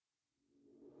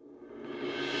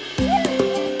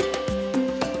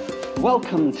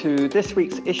Welcome to this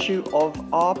week's issue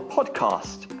of our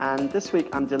podcast. And this week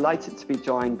I'm delighted to be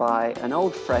joined by an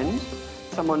old friend,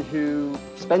 someone who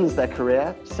spends their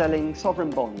career selling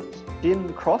sovereign bonds.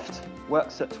 Jim Croft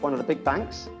works at one of the big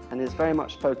banks and is very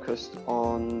much focused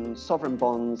on sovereign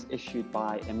bonds issued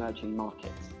by emerging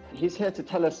markets. He's here to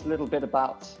tell us a little bit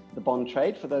about the bond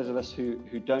trade for those of us who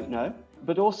don't know,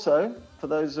 but also for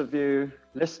those of you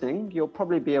listening, you'll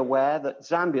probably be aware that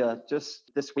Zambia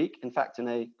just this week, in fact, in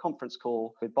a conference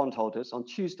call with bondholders on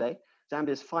Tuesday,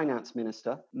 Zambia's finance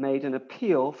minister made an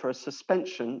appeal for a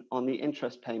suspension on the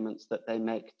interest payments that they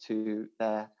make to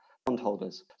their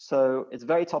bondholders. So it's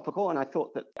very topical, and I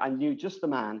thought that I knew just the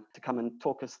man to come and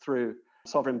talk us through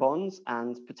sovereign bonds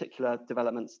and particular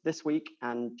developments this week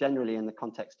and generally in the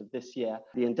context of this year.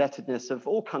 The indebtedness of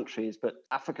all countries, but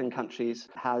African countries,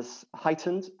 has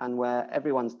heightened and where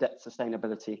everyone's debt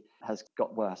sustainability has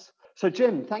got worse. So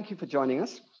Jim, thank you for joining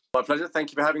us. My pleasure.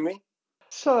 Thank you for having me.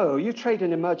 So you trade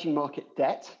in emerging market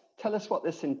debt. Tell us what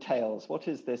this entails. What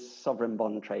is this sovereign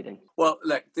bond trading? Well,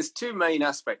 look, there's two main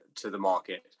aspects to the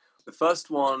market. The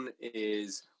first one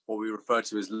is what we refer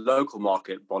to as local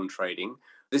market bond trading.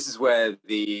 This is where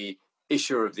the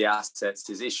issuer of the assets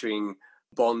is issuing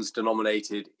bonds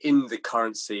denominated in the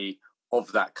currency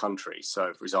of that country.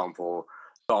 So, for example,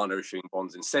 Ghana issuing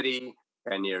bonds in cedi,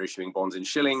 Kenya issuing bonds in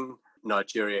shilling,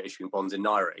 Nigeria issuing bonds in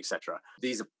naira, etc.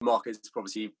 These are markets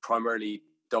obviously primarily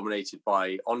dominated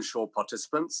by onshore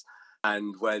participants,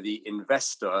 and where the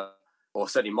investor, or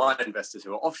certainly my investors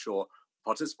who are offshore,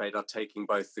 participate are taking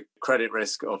both the credit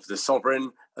risk of the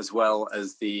sovereign as well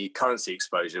as the currency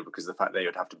exposure, because of the fact they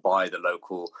would have to buy the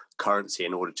local currency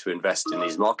in order to invest in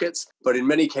these markets. But in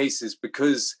many cases,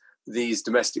 because these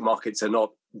domestic markets are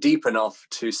not deep enough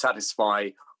to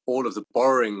satisfy all of the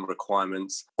borrowing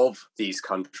requirements of these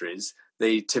countries,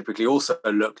 they typically also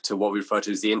look to what we refer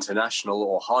to as the international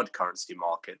or hard currency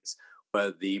markets,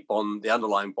 where the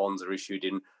underlying bonds are issued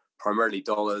in primarily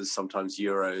dollars, sometimes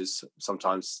euros,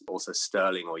 sometimes also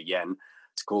sterling or yen.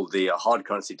 It's called the hard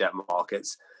currency debt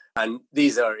markets. And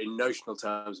these are in notional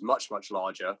terms much, much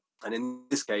larger. And in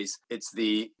this case, it's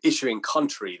the issuing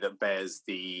country that bears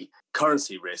the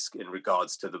currency risk in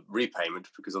regards to the repayment,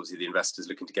 because obviously the investor is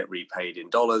looking to get repaid in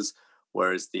dollars,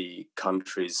 whereas the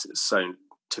country's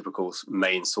typical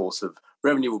main source of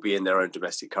revenue will be in their own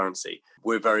domestic currency.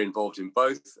 We're very involved in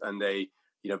both, and they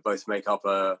both make up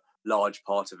a large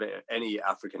part of any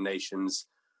African nation's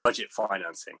budget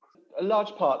financing. A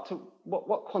large part. So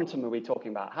what quantum are we talking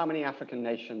about? How many African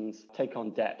nations take on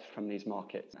debt from these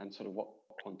markets, and sort of what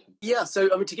quantum? Yeah, so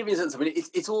to give you a sense,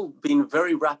 it's all been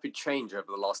very rapid change over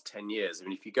the last 10 years.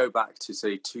 If you go back to,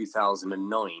 say,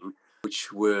 2009,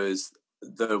 which was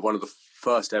one of the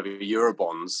first ever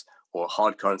Eurobonds or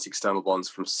hard currency external bonds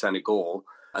from Senegal,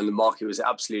 and the market was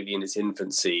absolutely in its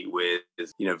infancy with,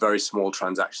 very small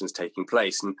transactions taking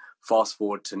place. And fast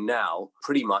forward to now,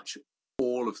 pretty much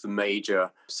all of the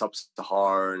major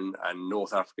sub-Saharan and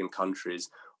North African countries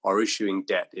are issuing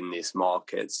debt in these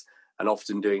markets and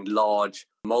often doing large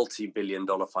multi-billion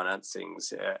dollar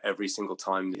financings every single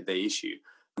time they issue.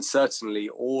 And certainly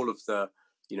all of the,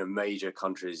 major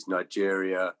countries,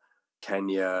 Nigeria,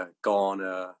 Kenya,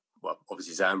 Ghana, well,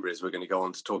 obviously Zambia, as we're going to go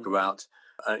on to talk about,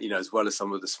 as well as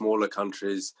some of the smaller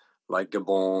countries like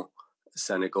Gabon,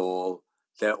 Senegal,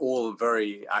 they're all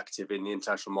very active in the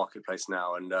international marketplace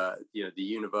now. And, the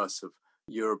universe of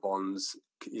Eurobonds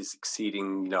is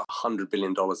exceeding, $100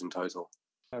 billion in total.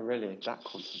 Oh, really? That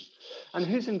quantum. And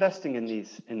who's investing in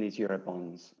these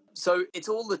Eurobonds? So it's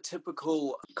all the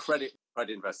typical credit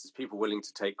investors, people willing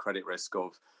to take credit risk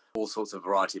of all sorts of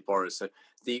variety of borrowers. So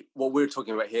what we're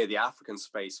talking about here, the African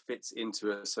space, fits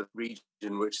into a sort of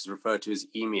region which is referred to as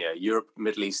EMEA, Europe,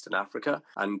 Middle East and Africa,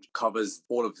 and covers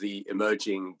all of the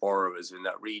emerging borrowers in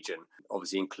that region.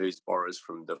 Obviously includes borrowers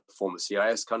from the former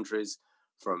CIS countries,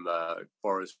 from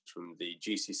borrowers from the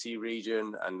GCC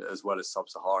region, and as well as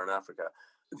sub-Saharan Africa.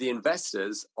 The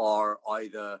investors are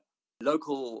either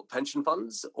local pension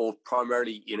funds or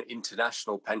primarily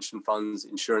international pension funds,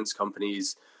 insurance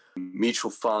companies,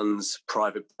 mutual funds,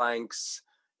 private banks.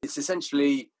 It's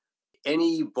essentially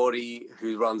anybody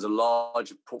who runs a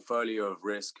large portfolio of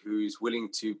risk who's willing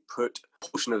to put a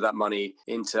portion of that money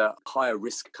into higher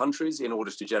risk countries in order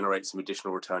to generate some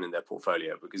additional return in their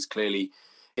portfolio. Because clearly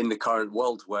in the current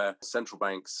world where central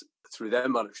banks through their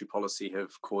monetary policy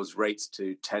have caused rates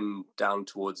to tend down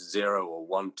towards 0 or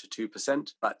 1 to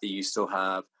 2%, but you still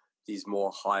have these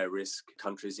more higher risk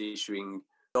countries issuing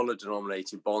dollar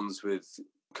denominated bonds with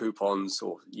coupons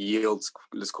or yields,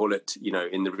 let's call it,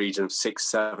 in the region of 6,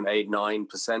 7, 8,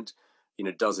 9%,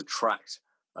 does attract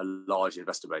a large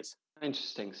investor base.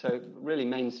 Interesting. So really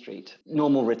Main Street,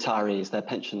 normal retirees, their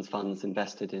pensions funds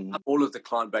invested in. All of the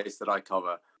client base that I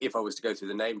cover, if I was to go through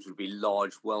the names, would be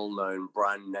large, well-known,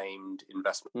 brand-named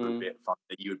investment funds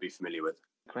that you would be familiar with.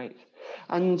 Great.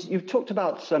 And you've talked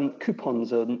about some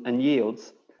coupons and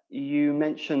yields. You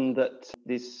mentioned that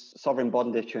these sovereign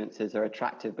bond issuances are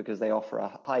attractive because they offer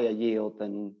a higher yield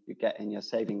than you get in your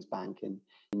savings bank in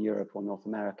Europe or North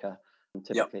America,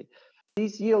 typically. Yep.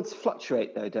 These yields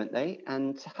fluctuate, though, don't they?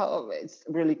 And how, it's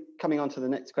really coming on to the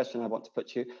next question I want to put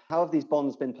to you. How have these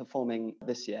bonds been performing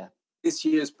this year? This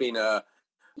year's been a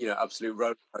absolute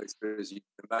roller coaster, as you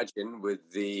can imagine, with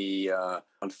the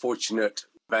unfortunate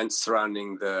events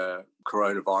surrounding the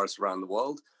coronavirus around the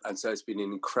world. And so it's been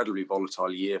an incredibly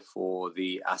volatile year for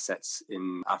the assets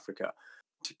in Africa.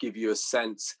 To give you a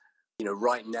sense,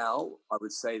 right now, I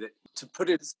would say that to put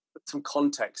some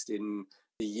context in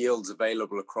the yields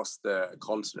available across the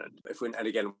continent. And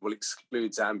again, we'll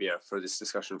exclude Zambia for this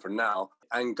discussion for now.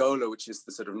 Angola, which is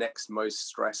the sort of next most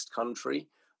stressed country,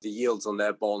 the yields on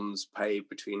their bonds pay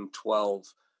between 12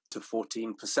 to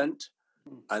 14%.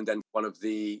 And then one of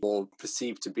the more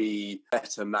perceived to be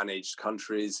better managed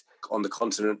countries on the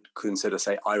continent, consider,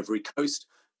 say, Ivory Coast,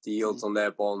 the yields on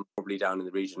their bonds probably down in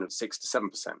the region of 6 to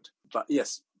 7%. But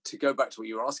yes, to go back to what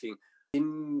you were asking,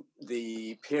 in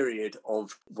the period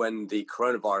of when the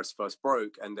coronavirus first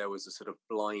broke and there was a sort of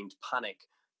blind panic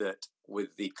that with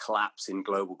the collapse in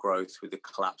global growth, with the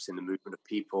collapse in the movement of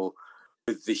people,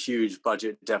 with the huge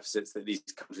budget deficits that these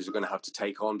countries are going to have to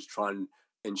take on to try and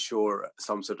ensure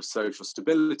some sort of social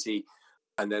stability,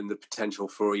 and then the potential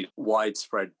for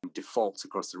widespread defaults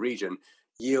across the region,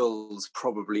 yields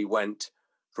probably went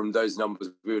from those numbers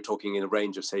we were talking in a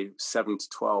range of, say, 7 to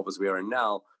 12 as we are in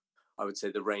now. I would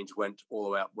say the range went all the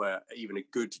way up where even a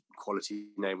good quality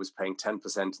name was paying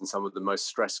 10%, and some of the most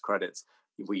stressed credits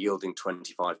were yielding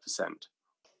 25%.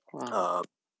 Wow.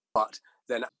 But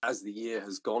then as the year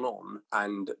has gone on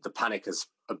and the panic has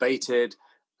abated,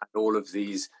 and all of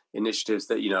these initiatives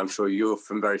that, I'm sure you're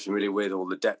very familiar with, all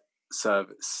the debt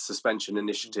suspension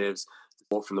initiatives,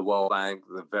 support from the World Bank,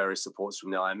 the various supports from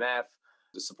the IMF,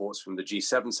 the supports from the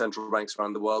G7 central banks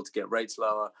around the world to get rates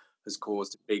lower, has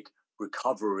caused a big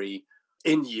recovery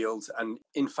in yields, and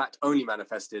in fact only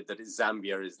manifested that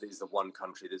Zambia is the one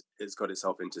country that has got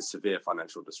itself into severe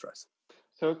financial distress.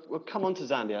 So we'll come on to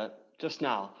Zambia just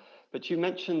now, but you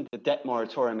mentioned the debt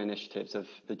moratorium initiatives of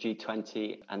the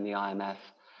G20 and the IMF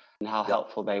and how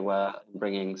helpful they were in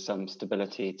bringing some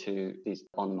stability to these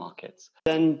bond markets.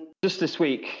 Then just this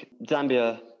week,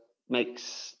 Zambia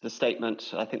makes the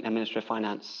statement, I think their Minister of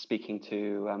Finance speaking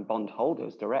to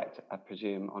bondholders direct, I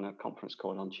presume, on a conference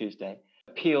call on Tuesday,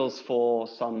 appeals for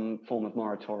some form of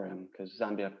moratorium because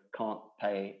Zambia can't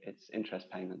pay its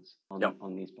interest payments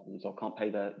on these bonds, or can't pay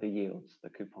the yields, the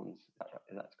coupons.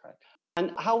 That's correct.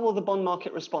 And how will the bond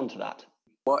market respond to that?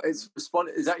 Well, it's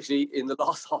actually in the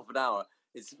last half an hour,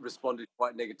 it's responded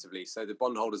quite negatively. So the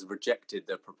bondholders have rejected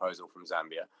the proposal from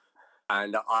Zambia.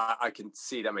 And I can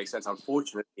see that makes sense.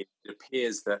 Unfortunately, it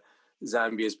appears that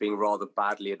Zambia is being rather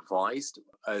badly advised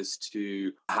as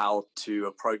to how to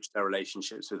approach their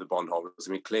relationships with the bondholders.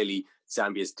 I mean, clearly,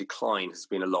 Zambia's decline has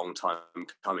been a long time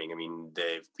coming. I mean,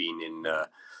 they've been in a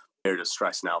period of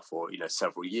stress now for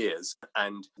several years.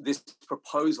 And this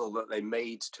proposal that they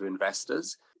made to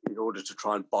investors in order to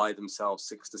try and buy themselves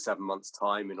 6 to 7 months'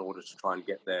 time in order to try and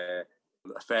get their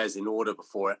affairs in order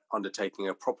before undertaking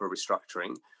a proper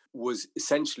restructuring was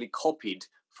essentially copied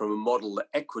from a model that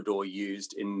Ecuador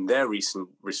used in their recent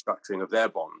restructuring of their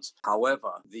bonds.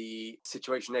 However, the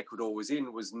situation Ecuador was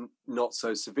in was not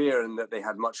so severe, and that they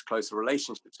had much closer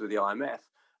relationships with the IMF.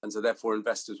 And so therefore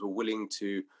investors were willing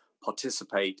to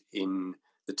participate in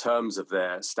the terms of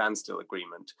their standstill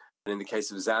agreement. And in the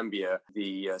case of Zambia,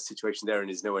 the situation therein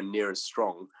is nowhere near as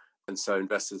strong. And so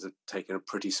investors have taken a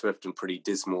pretty swift and pretty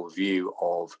dismal view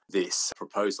of this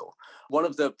proposal. One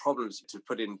of the problems, to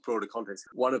put in broader context,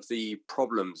 one of the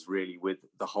problems really with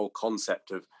the whole concept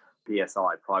of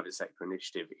PSI, private sector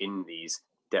initiative, in these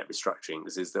debt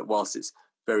restructurings is that whilst it's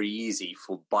very easy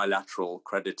for bilateral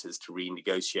creditors to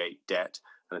renegotiate debt,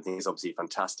 and I think it's obviously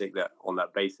fantastic that on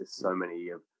that basis so many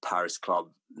of Paris Club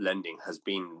lending has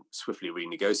been swiftly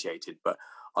renegotiated, but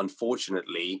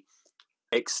unfortunately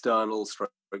external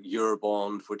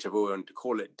Eurobond, whichever we want to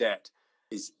call it, debt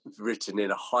is written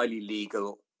in a highly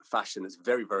legal fashion that's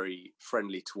very, very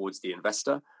friendly towards the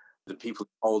investor. The people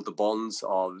who hold the bonds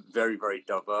are very, very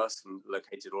diverse and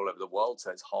located all over the world,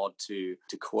 so it's hard to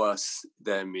coerce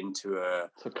them into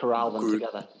to corral them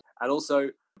together. And also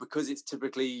because it's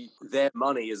typically their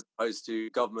money as opposed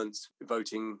to governments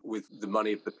voting with the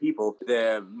money of the people,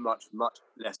 they're much, much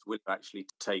less willing actually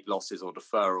to take losses or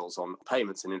deferrals on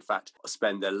payments, and in fact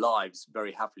spend their lives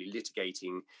very happily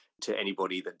litigating to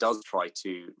anybody that does try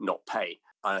to not pay.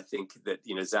 And I think that,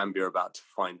 Zambia are about to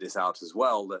find this out as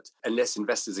well, that unless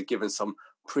investors are given some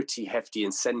pretty hefty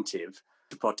incentive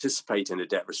to participate in a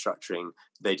debt restructuring,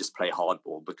 they just play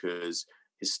hardball, because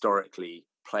historically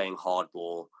playing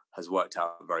hardball has worked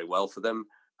out very well for them.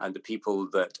 And the people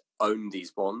that own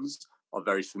these bonds are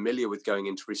very familiar with going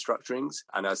into restructurings.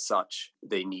 And as such,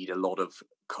 they need a lot of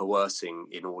coercing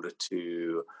in order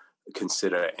to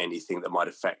consider anything that might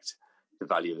affect the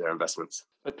value of their investments.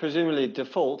 But presumably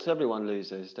default, everyone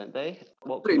loses, don't they?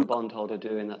 What can a bondholder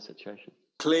do in that situation?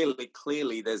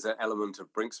 Clearly, there's an element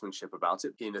of brinksmanship about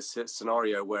it. In a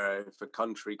scenario where if a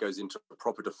country goes into a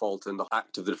proper default and the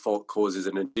act of the default causes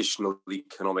an additional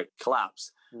economic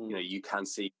collapse, you can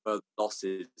see further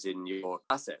losses in your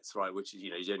assets, right? Which is,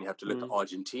 you only have to look at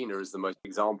Argentina as the most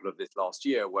example of this last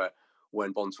year, where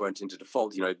when bonds went into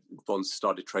default, bonds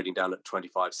started trading down at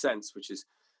 25 cents, which is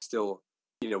still,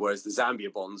 whereas the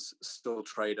Zambia bonds still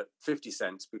trade at 50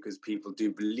 cents because people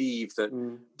do believe that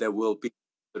there will be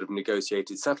sort of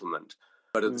negotiated settlement.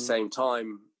 But at the same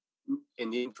time,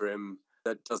 in the interim,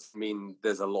 that doesn't mean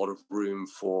there's a lot of room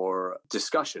for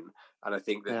discussion. And I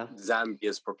think that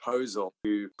Zambia's proposal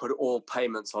to put all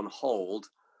payments on hold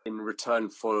in return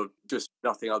for just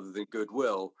nothing other than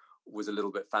goodwill was a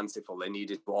little bit fanciful. They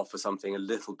needed to offer something a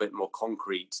little bit more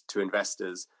concrete to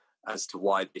investors as to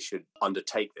why they should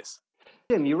undertake this.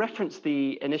 Jim, you referenced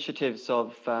the initiatives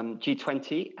of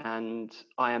G20 and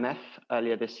IMF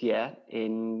earlier this year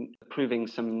in approving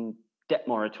some debt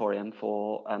moratorium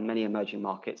for many emerging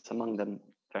markets, among them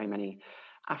very many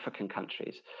African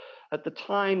countries. At the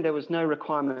time, there was no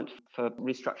requirement for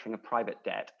restructuring of private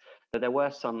debt, but there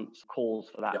were some calls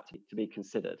for that to be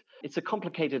considered. It's a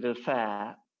complicated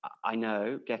affair, I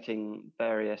know, getting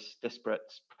various disparate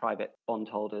private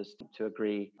bondholders to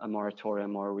agree a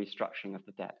moratorium or a restructuring of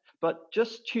the debt. But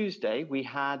just Tuesday, we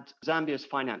had Zambia's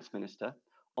finance minister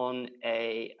on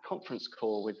a conference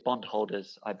call with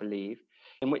bondholders, I believe,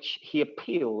 in which he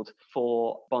appealed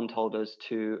for bondholders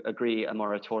to agree a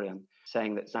moratorium,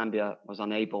 saying that Zambia was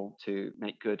unable to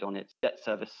make good on its debt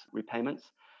service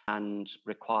repayments and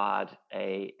required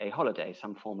a holiday,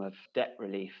 some form of debt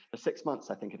relief for 6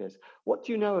 months, I think it is. What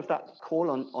do you know of that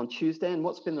call on Tuesday, and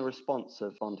what's been the response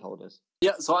of bondholders?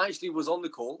 Yeah, so I actually was on the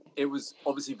call. It was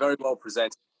obviously very well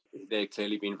presented. They'd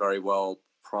clearly been very well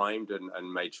primed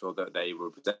and made sure that they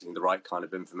were presenting the right kind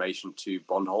of information to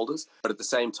bondholders. But at the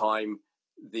same time,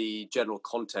 the general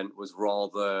content was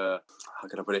rather, how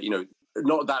can I put it,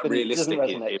 not that realistic.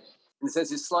 In the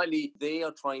sense, it's slightly, they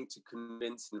are trying to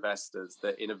convince investors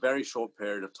that in a very short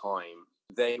period of time,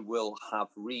 they will have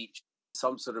reached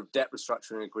some sort of debt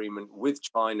restructuring agreement with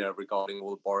China regarding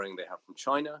all the borrowing they have from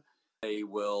China. They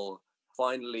will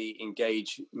finally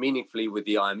engage meaningfully with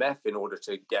the IMF in order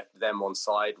to get them on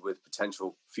side with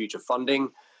potential future funding,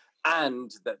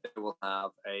 and that they will have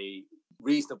a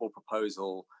reasonable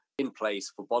proposal in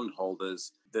place for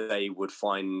bondholders that they would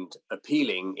find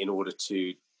appealing in order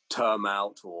to term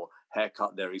out or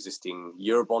haircut their existing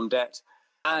Eurobond debt,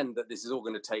 and that this is all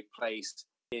going to take place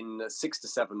in 6 to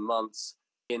 7 months,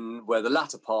 in where the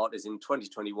latter part is in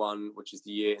 2021, which is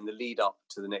the year in the lead up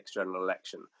to the next general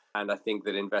election. And I think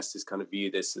that investors kind of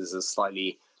view this as a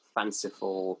slightly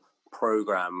fanciful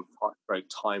program,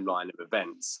 timeline of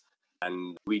events.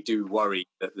 And we do worry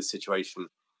that the situation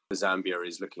for Zambia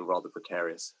is looking rather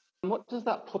precarious. What does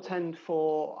that portend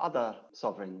for other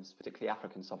sovereigns, particularly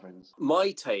African sovereigns?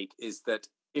 My take is that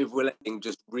if we're letting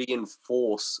just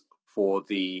reinforce for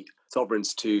the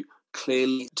sovereigns to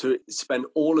clearly to spend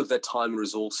all of their time and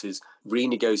resources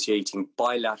renegotiating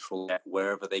bilateral debt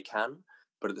wherever they can,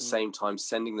 but at the same time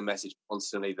sending the message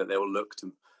constantly that they will look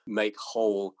to make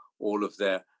whole all of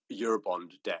their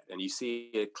Eurobond debt. And you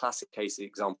see a classic case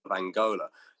example of Angola.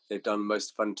 They've done the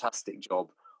most fantastic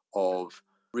job of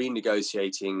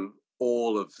renegotiating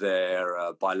all of their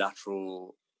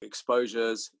bilateral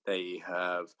exposures. They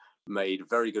have made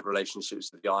very good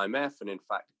relationships with the IMF and in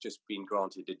fact just been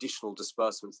granted additional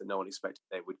disbursements that no one expected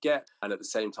they would get, and at the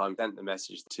same time sent the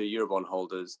message to Eurobond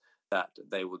holders that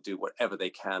they will do whatever they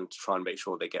can to try and make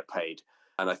sure they get paid.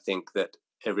 And I think that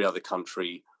every other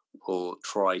country will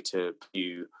try to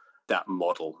view that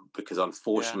model, because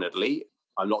unfortunately,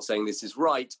 I'm not saying this is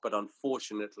right, but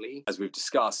unfortunately, as we've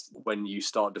discussed, when you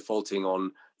start defaulting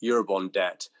on Eurobond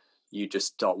debt, you just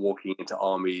start walking into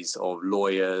armies of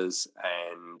lawyers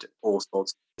and all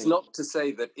sorts. It's not to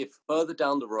say that if further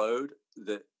down the road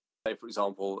that Say, for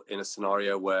example, in a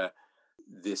scenario where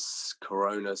this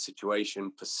corona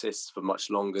situation persists for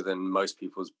much longer than most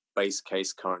people's base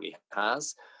case currently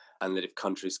has, and that if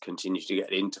countries continue to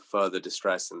get into further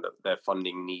distress and that their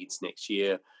funding needs next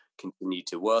year continue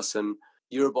to worsen,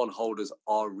 Eurobond holders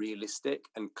are realistic,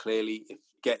 and clearly if it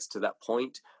gets to that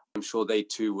point, I'm sure they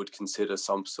too would consider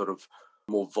some sort of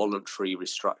more voluntary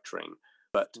restructuring.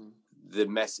 But the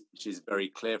message is very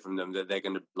clear from them that they're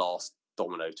going to last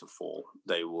domino to fall.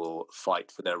 They will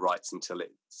fight for their rights until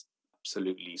it's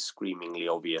absolutely screamingly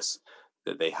obvious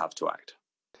that they have to act.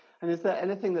 And is there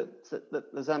anything that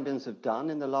the Zambians have done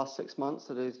in the last 6 months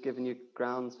that has given you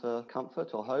grounds for comfort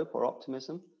or hope or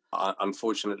optimism?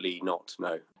 Unfortunately not,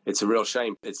 no. It's a real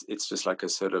shame. It's just like a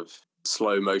sort of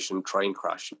slow motion train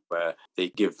crash where they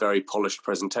give very polished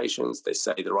presentations, they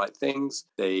say the right things,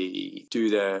 they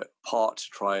do their part to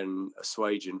try and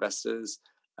assuage investors,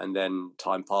 and then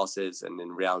time passes and in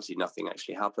reality nothing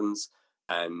actually happens.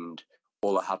 And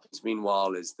all that happens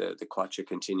meanwhile is the kwacha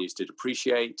continues to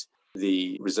depreciate,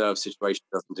 the reserve situation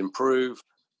doesn't improve,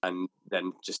 and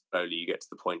then just slowly you get to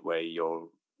the point where you're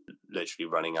literally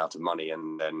running out of money,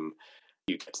 and then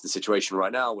you get to the situation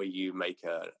right now where you make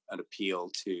an appeal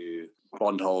to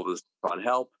bondholders to try and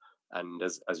help. And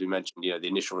as we mentioned, the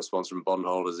initial response from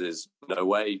bondholders is no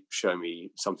way, show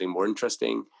me something more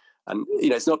interesting. And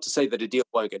it's not to say that a deal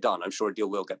won't get done. I'm sure a deal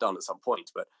will get done at some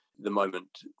point, but at the moment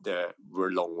we're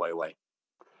a long way away.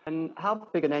 And how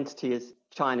big an entity is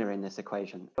China in this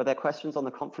equation? Were there questions on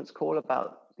the conference call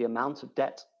about the amount of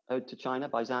debt owed to China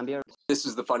by Zambia? This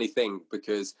is the funny thing,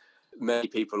 because many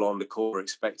people on the call were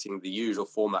expecting the usual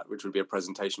format, which would be a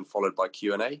presentation followed by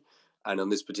Q&A. And on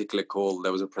this particular call,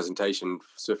 there was a presentation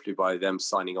swiftly by them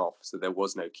signing off, so there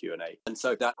was no Q&A. And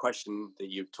so that question that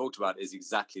you've talked about is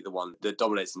exactly the one that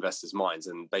dominates investors' minds.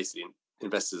 And basically,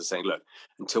 investors are saying, look,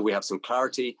 until we have some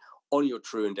clarity on your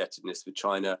true indebtedness with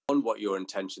China, on what your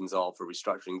intentions are for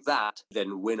restructuring that,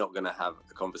 then we're not going to have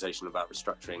a conversation about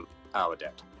restructuring our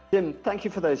debt. Jim, thank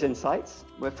you for those insights.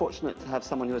 We're fortunate to have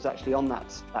someone who was actually on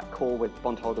that call with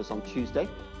bondholders on Tuesday.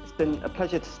 It's been a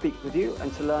pleasure to speak with you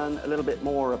and to learn a little bit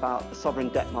more about the sovereign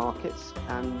debt markets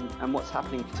and what's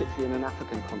happening, particularly in an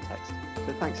African context.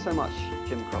 So thanks so much,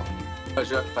 Jim Croft.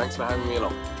 Pleasure. Thanks for having me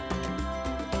along.